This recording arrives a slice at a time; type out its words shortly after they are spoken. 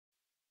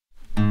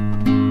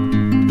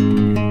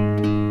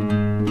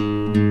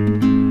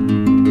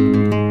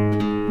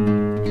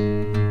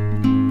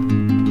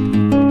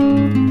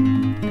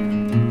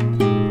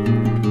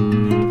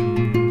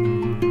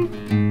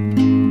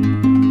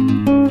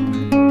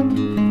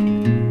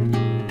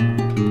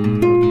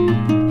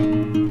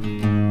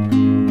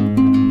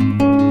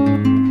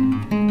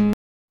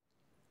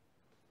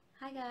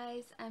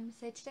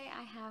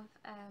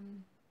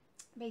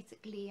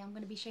basically I'm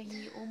going to be showing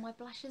you all my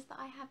blushes that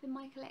I have in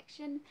my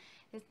collection.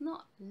 There's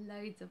not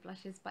loads of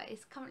blushes, but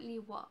it's currently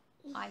what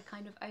I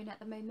kind of own at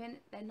the moment.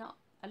 They're not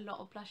a lot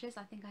of blushes.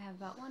 I think I have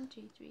about 1,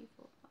 2, 3,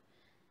 4, 5,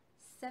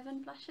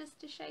 7 blushes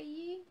to show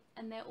you,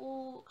 and they're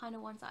all kind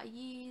of ones that I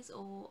use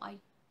or I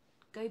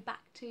go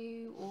back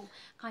to, or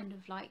kind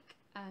of like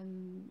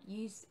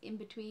use in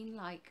between,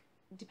 like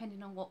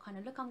depending on what kind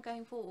of look I'm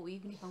going for, or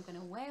even if I'm going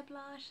to wear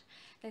blush,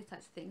 those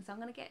types of things. So I'm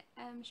going to get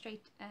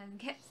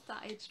get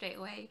started straight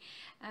away.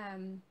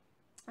 I'm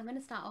going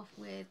to start off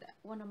with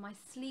one of my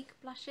sleek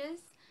blushes.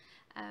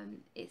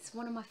 It's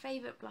one of my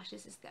favourite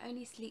blushes. It's the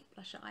only sleek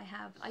blusher I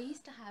have. I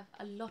used to have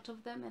a lot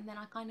of them, and then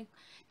I kind of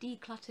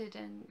decluttered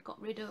and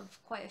got rid of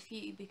quite a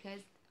few,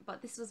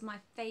 but this was my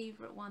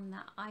favourite one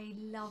that I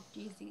loved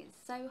using.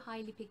 It's so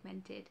highly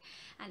pigmented,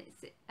 and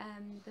it's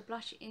the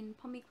blush in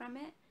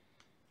pomegranate.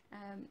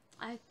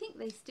 I think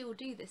they still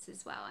do this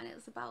as well, and it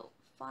was about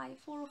 £4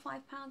 or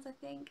 £5 I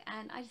think,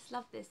 and I just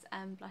love this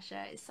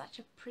blusher. It's such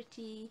a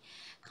pretty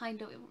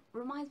kind of, it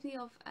reminds me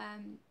of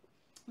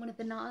one of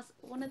the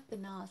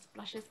NARS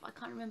blushes, but I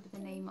can't remember the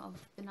name of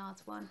the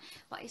NARS one,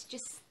 but it's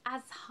just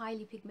as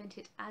highly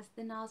pigmented as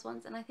the NARS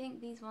ones, and I think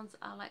these ones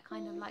are like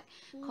kind of like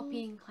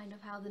copying kind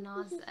of how the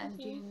NARS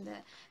doing the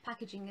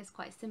packaging is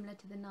quite similar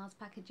to the NARS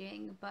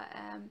packaging. But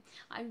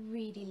I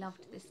really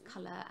loved this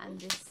colour, and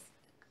this,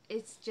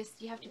 it's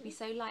just, you have to be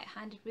so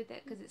light-handed with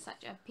it because it's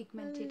such a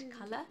pigmented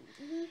colour.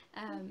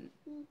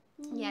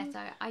 Yeah, so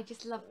I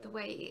just love the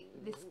way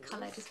this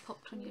colour just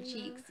popped on your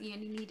cheeks. You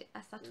only need a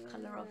subtle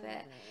colour of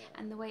it,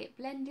 and the way it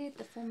blended,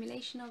 the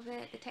formulation of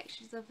it, the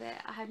textures of it,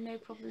 I had no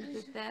problems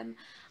with them.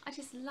 I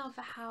just love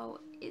how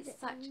it's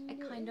such a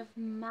kind of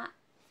matte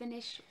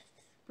finish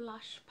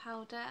blush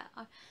powder.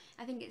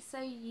 I think it's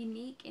so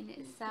unique in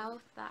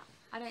itself that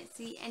I don't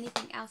see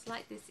anything else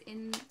like this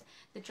in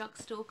the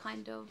drugstore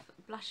kind of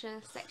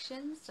blusher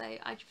section. So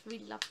I just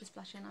really love this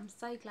blusher, and I'm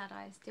so glad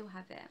I still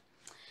have it.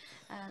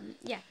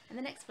 Yeah, and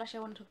the next blush I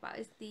want to talk about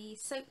is the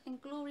Soap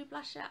and Glory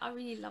blusher. I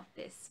really love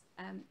this.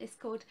 It's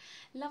called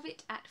Love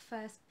It at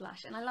First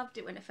Blush, and I loved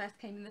it when it first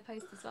came in the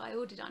post as well. I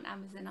ordered it on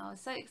Amazon. I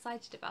was so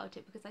excited about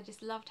it because I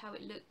just loved how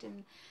it looked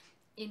in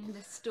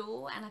the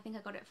store, and I think I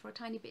got it for a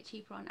tiny bit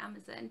cheaper on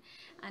Amazon,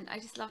 and I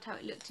just loved how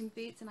it looked in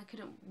Boots, and I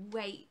couldn't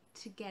wait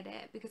to get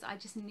it because I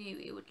just knew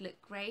it would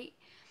look great.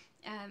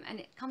 And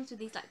it comes with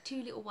these like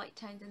 2 little white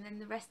tones, and then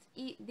the rest,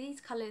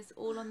 these colours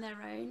all on their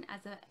own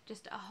as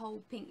just a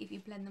whole pink. If you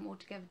blend them all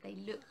together, they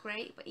look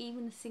great, but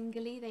even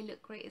singly they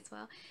look great as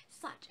well.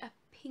 Such a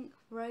pink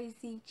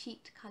rosy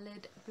cheeked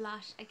coloured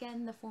blush.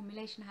 Again, the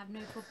formulation, I have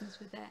no problems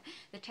with it.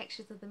 The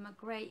textures of them are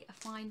great, a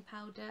fine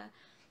powder.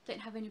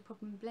 Don't have any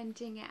problem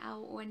blending it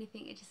out or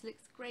anything. It just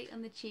looks great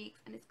on the cheeks,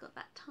 and it's got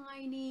that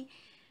tiny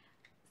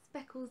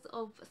speckles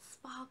of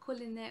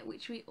sparkle in there,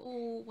 which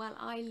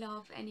I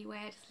love anyway.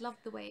 I just love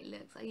the way it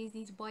looks. I use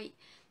these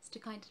whites to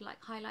kind of like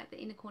highlight the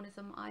inner corners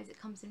of my eyes. It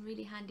comes in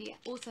really handy. It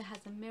also has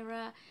a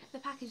mirror. The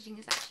packaging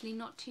is actually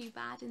not too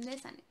bad in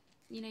this, and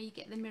you know, you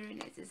get the mirror in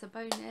it, it's a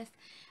bonus.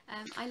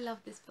 I love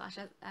this blush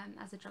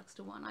as a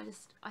drugstore one.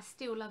 I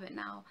still love it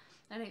now.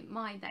 I don't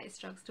mind that it's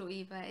drugstore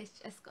either.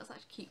 It's got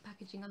such cute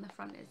packaging on the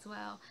front as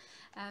well.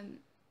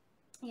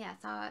 Yeah,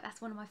 so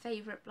that's one of my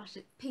favourite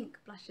blushes, pink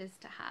blushes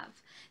to have.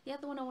 The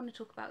other one I want to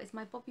talk about is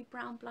my Bobbi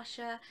Brown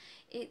blusher.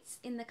 It's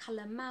in the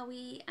colour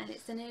Maui, and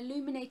it's an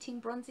illuminating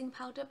bronzing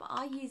powder, but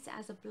I use it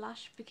as a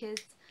blush because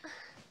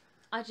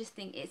I just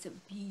think it's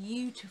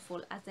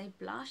beautiful as a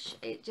blush.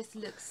 It just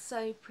looks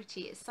so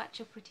pretty. It's such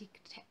a pretty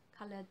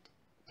coloured,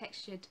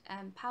 textured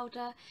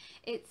powder.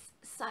 It's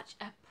such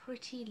a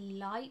pretty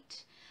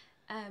light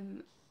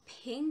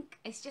pink.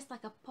 It's just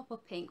like a pop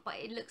of pink, but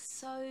it looks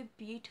so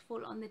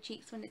beautiful on the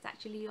cheeks when it's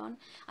actually on.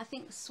 I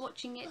think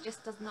swatching it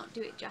just does not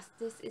do it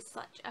justice. It's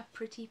such a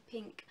pretty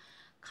pink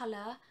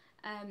colour.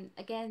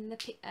 Again,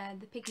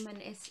 the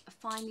pigment is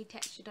finely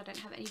textured. I don't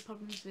have any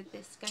problems with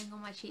this going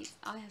on my cheeks.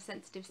 I have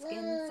sensitive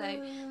skin,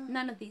 so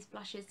none of these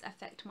blushes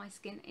affect my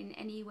skin in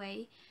any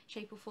way,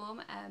 shape or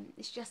form.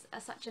 It's just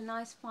such a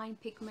nice fine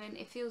pigment.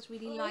 It feels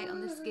really light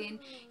on the skin.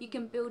 You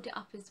can build it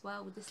up as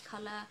well with this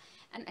colour,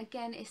 and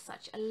again, it's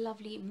such a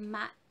lovely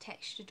matte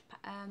textured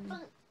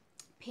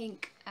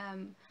pink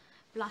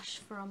blush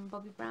from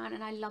Bobbi Brown,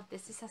 and I love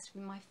this. This has to be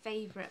my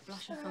favourite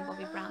blusher from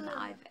Bobbi Brown that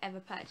I've ever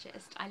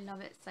purchased. I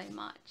love it so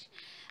much,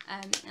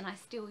 and I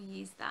still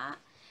use that.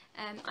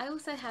 I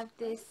also have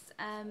this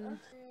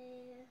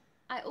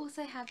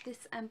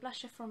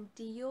blusher from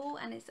Dior,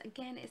 and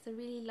it's a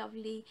really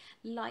lovely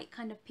light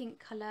kind of pink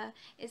colour.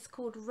 It's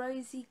called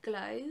Rosy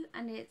Glow,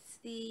 and it's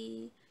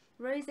the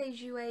Rosé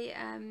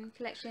Jouet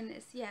collection.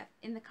 It's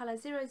in the colour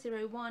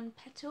 001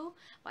 Petal,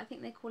 but I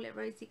think they call it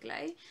Rosy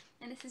Glow.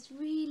 And this is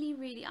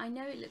really, I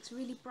know it looks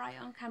really bright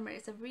on camera.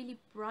 It's a really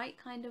bright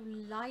kind of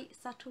light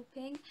subtle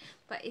pink,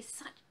 but it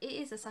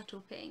is a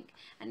subtle pink,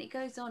 and it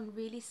goes on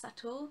really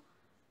subtle.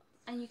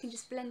 and you can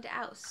just blend it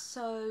out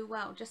so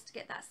well just to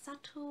get that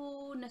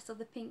subtleness of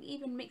the pink,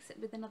 even mix it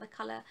with another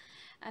colour.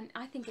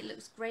 I think it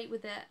looks great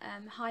with the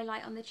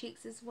highlight on the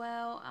cheeks as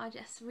well. I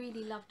just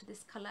really loved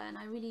this colour and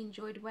I really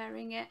enjoyed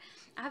wearing it.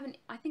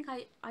 I think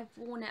I've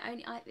worn it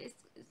only, it's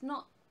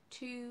not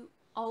too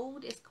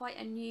old, it's quite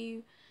a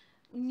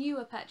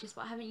newer purchase,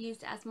 but I haven't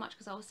used it as much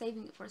because I was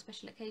saving it for a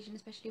special occasion,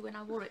 especially when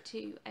I wore it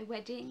to a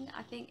wedding,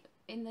 I think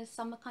in the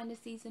summer kind of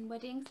season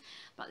weddings.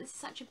 But this is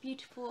such a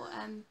beautiful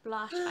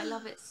blush. I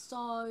love it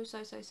so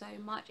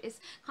much. It's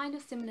kind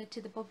of similar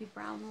to the Bobbi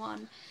Brown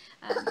one,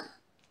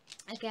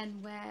 again,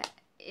 where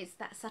it's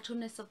that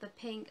subtleness of the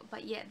pink,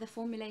 but yet the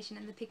formulation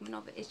and the pigment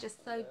of it is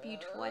just so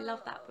beautiful. I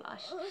love that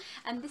blush.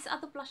 And this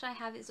other blush I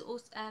have is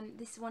also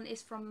this one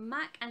is from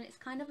MAC, and it's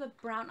kind of a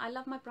brown. I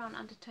love my brown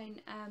undertone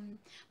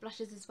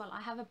blushes as well.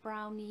 I have a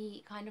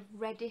brownie kind of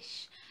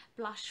reddish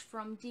blush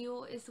from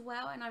Dior as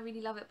well, and I really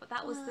love it. But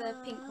that was the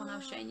pink one I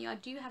was showing you. I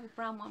do have a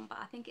brown one, but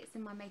I think it's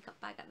in my makeup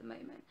bag at the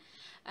moment.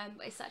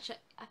 But it's such a,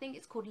 I think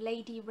it's called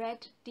Lady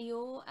Red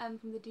Dior,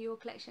 from the Dior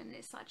collection.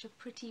 It's such a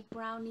pretty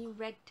brownie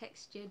red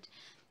textured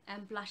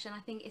blush, and I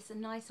think it's a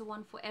nicer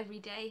one for every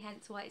day,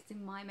 hence why it's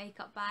in my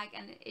makeup bag,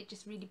 and it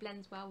just really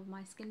blends well with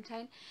my skin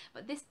tone.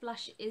 But this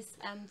blush is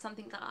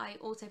something that I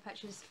also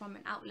purchased from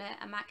an outlet,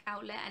 a MAC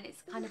outlet, and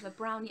it's kind of a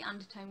brownie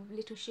undertone with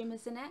little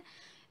shimmers in it.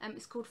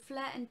 It's called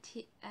Flirt and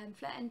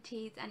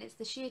Tease, and it's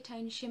the Sheer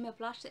Tone Shimmer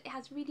Blush. It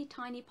has really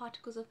tiny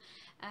particles of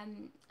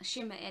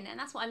shimmer in it, and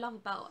that's what I love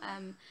about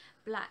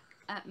black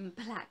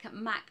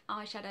MAC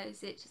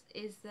eyeshadows. It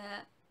is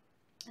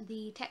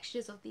the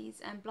textures of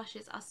these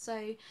blushes are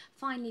so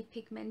finely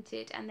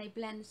pigmented, and they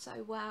blend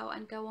so well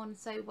and go on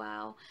so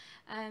well,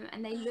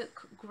 and they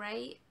look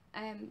great.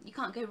 You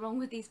can't go wrong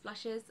with these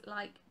blushes,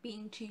 like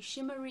being too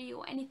shimmery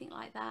or anything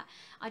like that.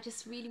 I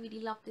just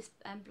really love this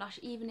blush.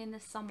 Even in the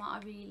summer I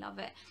really love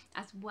it,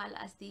 as well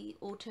as the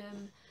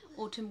autumn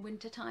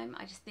winter time.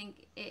 I just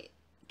think it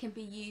can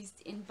be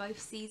used in both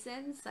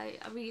seasons, so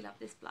I really love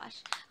this blush.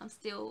 I'm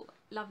still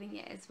loving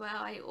it as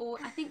well.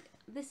 I think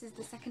this is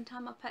the second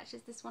time I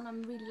purchased this one.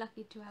 I'm really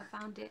lucky to have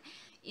found it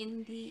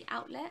in the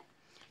outlet.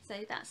 So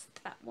that's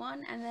that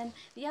one, and then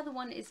the other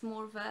one is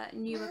more of a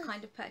newer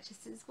kind of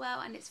purchase as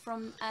well, and it's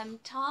from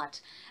Tarte.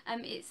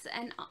 It's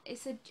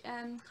a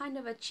kind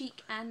of a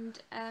cheek and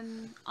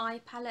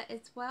eye palette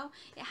as well.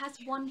 It has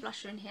one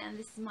blusher in here, and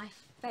this is my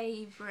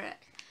favourite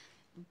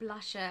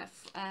blusher.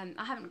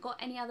 I haven't got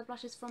any other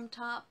blushes from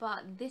Tarte,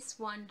 but this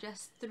one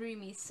just threw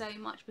me so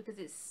much because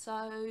it's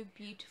so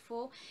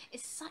beautiful.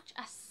 It's such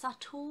a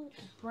subtle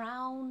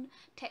brown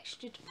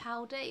textured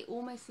powder. It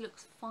almost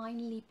looks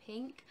finely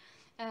pink.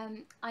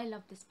 I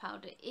love this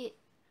powder.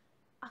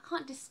 I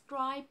can't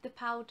describe the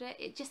powder.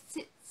 It just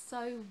sits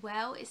so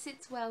well. It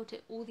sits well to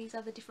all these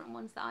other different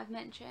ones that I've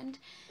mentioned.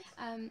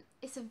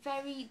 It's a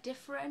very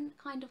different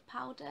kind of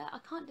powder. I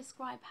can't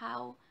describe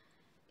how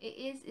it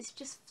is. It's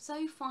just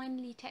so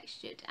finely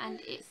textured, and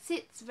it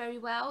sits very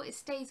well. It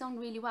stays on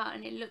really well,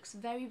 and it looks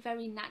very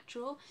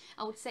natural.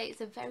 I would say it's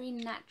a very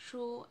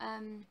natural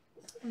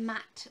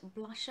matte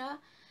blusher.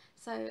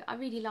 So I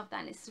really love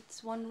that, and it's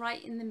this one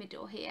right in the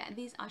middle here, and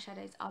these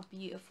eyeshadows are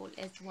beautiful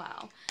as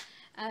well.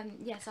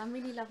 Yes, I'm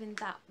really loving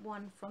that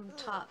one from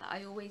Tarte that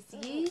I always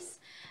use.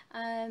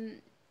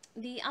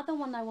 The other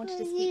one I wanted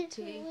to speak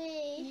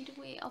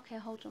to... Okay,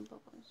 hold on,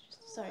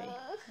 sorry.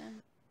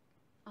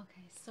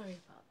 Okay, sorry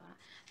about that.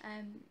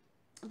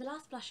 The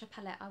last blusher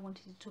palette I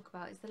wanted to talk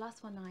about is the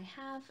last one I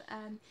have.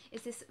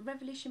 Is this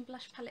Revolution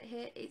blush palette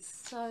here. It's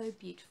so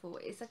beautiful.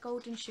 It's a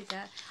golden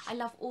sugar. I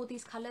love all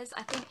these colours.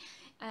 I think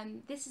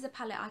this is a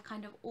palette I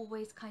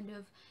always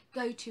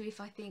go to if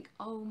I think,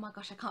 oh my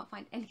gosh, I can't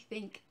find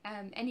anything,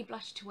 any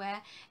blush to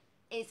wear.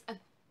 It's a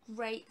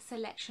great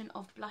selection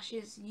of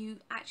blushes. You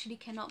actually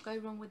cannot go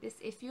wrong with this.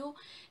 If you're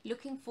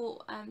looking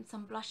for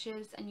some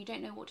blushes and you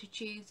don't know what to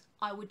choose,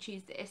 I would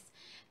choose this,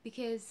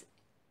 because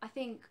I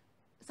think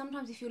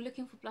sometimes if you're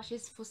looking for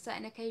blushes for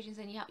certain occasions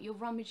and you're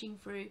rummaging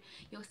through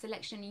your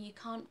selection and you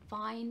can't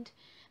find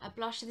a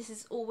blush, this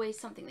is always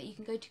something that you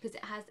can go to, because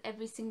it has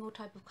every single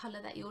type of colour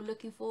that you're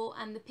looking for,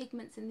 and the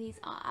pigments in these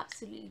are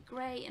absolutely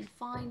great and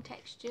fine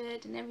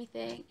textured and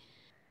everything.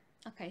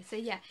 Okay, so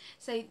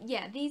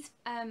yeah, these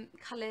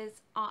colours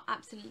are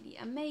absolutely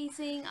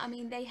amazing. I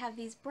mean, they have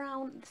this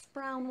brown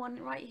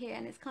one right here,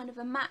 and it's kind of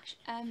a matte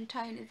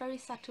tone. It's very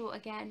subtle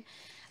again.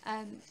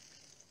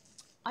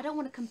 I don't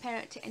want to compare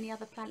it to any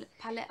other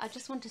palette. I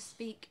just want to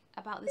speak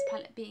about this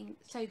palette being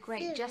so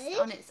great just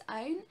on its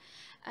own.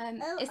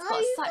 It's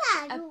got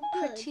such a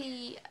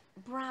pretty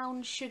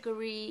brown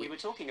sugary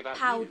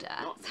powder.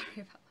 Sorry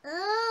about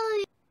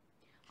that.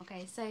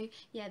 Okay, so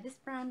yeah, this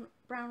brown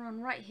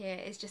one right here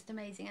is just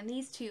amazing, and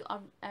these two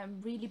are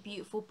really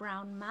beautiful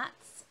brown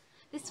mattes.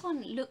 This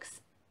one looks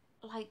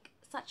like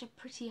such a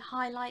pretty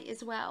highlight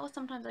as well.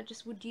 Sometimes I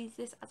just would use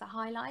this as a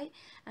highlight,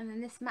 and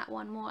then this matte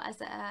one more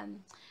as a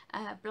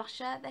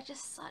blusher. They're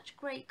just such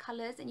great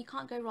colours, and you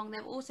can't go wrong.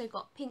 They've also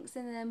got pinks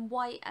in them,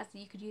 white as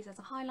you could use as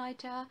a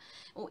highlighter,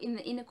 or in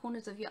the inner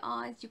corners of your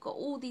eyes. You've got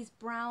all these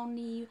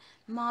browny,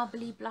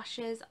 marbly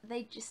blushes.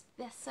 They're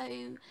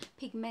so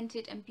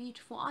pigmented and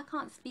beautiful. I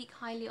can't speak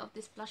highly of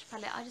this blush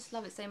palette. I just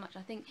love it so much.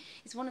 I think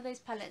it's one of those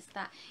palettes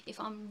that if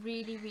I'm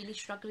really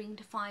struggling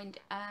to find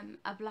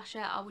a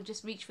blusher, I would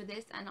just reach for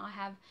this, and I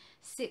have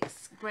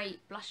 6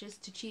 great blushes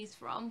to choose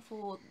from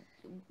for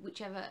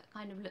whichever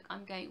kind of look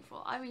I'm going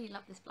for. I really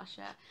love this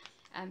blusher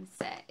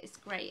set. It's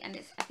great, and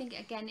I think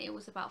again it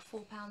was about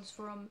 £4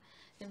 from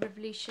the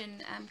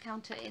Revolution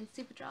counter in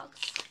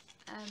Superdrugs.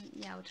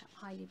 Yeah, I would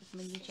highly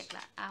recommend you check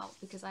that out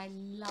because I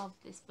love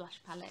this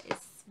blush palette.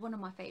 It's one of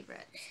my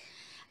favourites.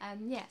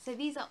 Yeah, so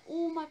these are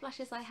all my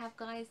blushes I have,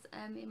 guys,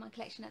 in my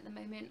collection at the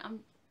moment.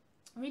 I'm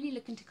really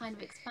looking to kind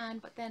of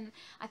expand, but then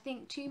I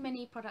think too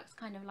many products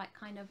kind of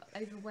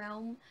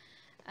overwhelm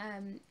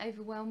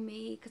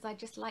me, because I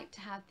just like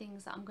to have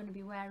things that I'm going to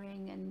be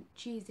wearing and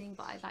choosing,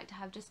 but I'd like to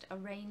have just a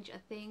range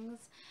of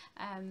things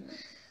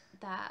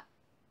that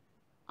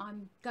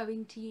I'm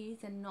going to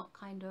use and not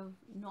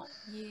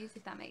use,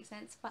 if that makes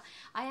sense. But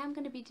I am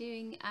going to be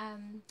doing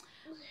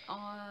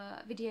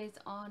videos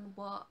on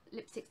what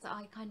lipsticks that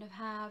I kind of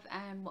have,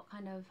 and what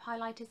kind of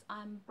highlighters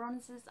and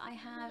bronzers I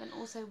have, and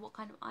also what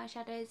kind of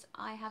eyeshadows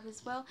I have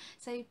as well.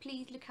 So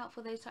please look out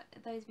for those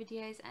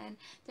videos, and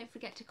don't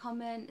forget to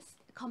comment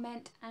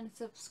and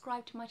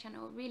subscribe to my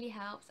channel. It really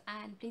helps,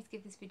 and please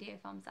give this video a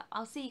thumbs up.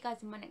 I'll see you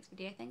guys in my next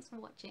video. Thanks for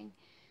watching.